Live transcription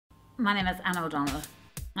My name is Anna O'Donnell.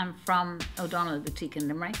 I'm from O'Donnell Boutique in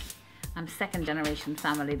Limerick. I'm second generation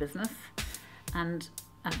family business, and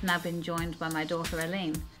I've now been joined by my daughter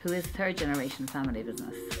Elaine, who is third generation family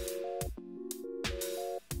business.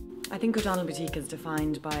 I think O'Donnell Boutique is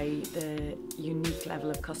defined by the unique level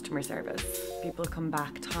of customer service. People come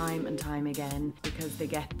back time and time again because they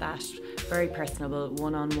get that very personable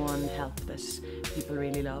one-on-one help that people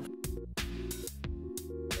really love.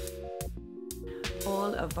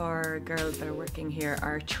 All of our girls that are working here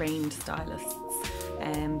are trained stylists.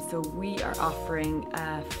 So we are offering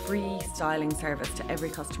a free styling service to every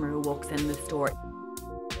customer who walks in the store.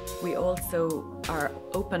 We also are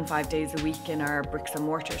open 5 days a week in our bricks and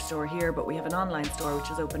mortar store here, but we have an online store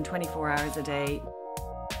which is open 24 hours a day.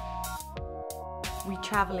 We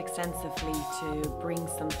travel extensively to bring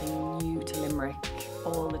something new to Limerick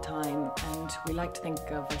all the time, and we like to think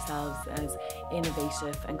of ourselves as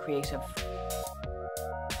innovative and creative.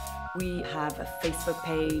 We have a Facebook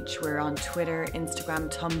page, we're on Twitter, Instagram,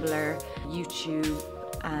 Tumblr, YouTube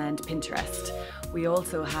and Pinterest. We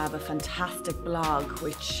also have a fantastic blog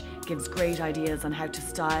which gives great ideas on how to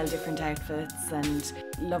style different outfits and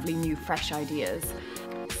lovely new fresh ideas.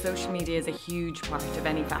 Social media is a huge part of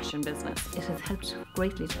any fashion business. It has helped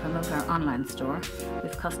greatly to promote our online store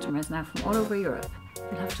with customers now from all over Europe.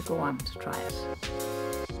 You'll have to go on to try it.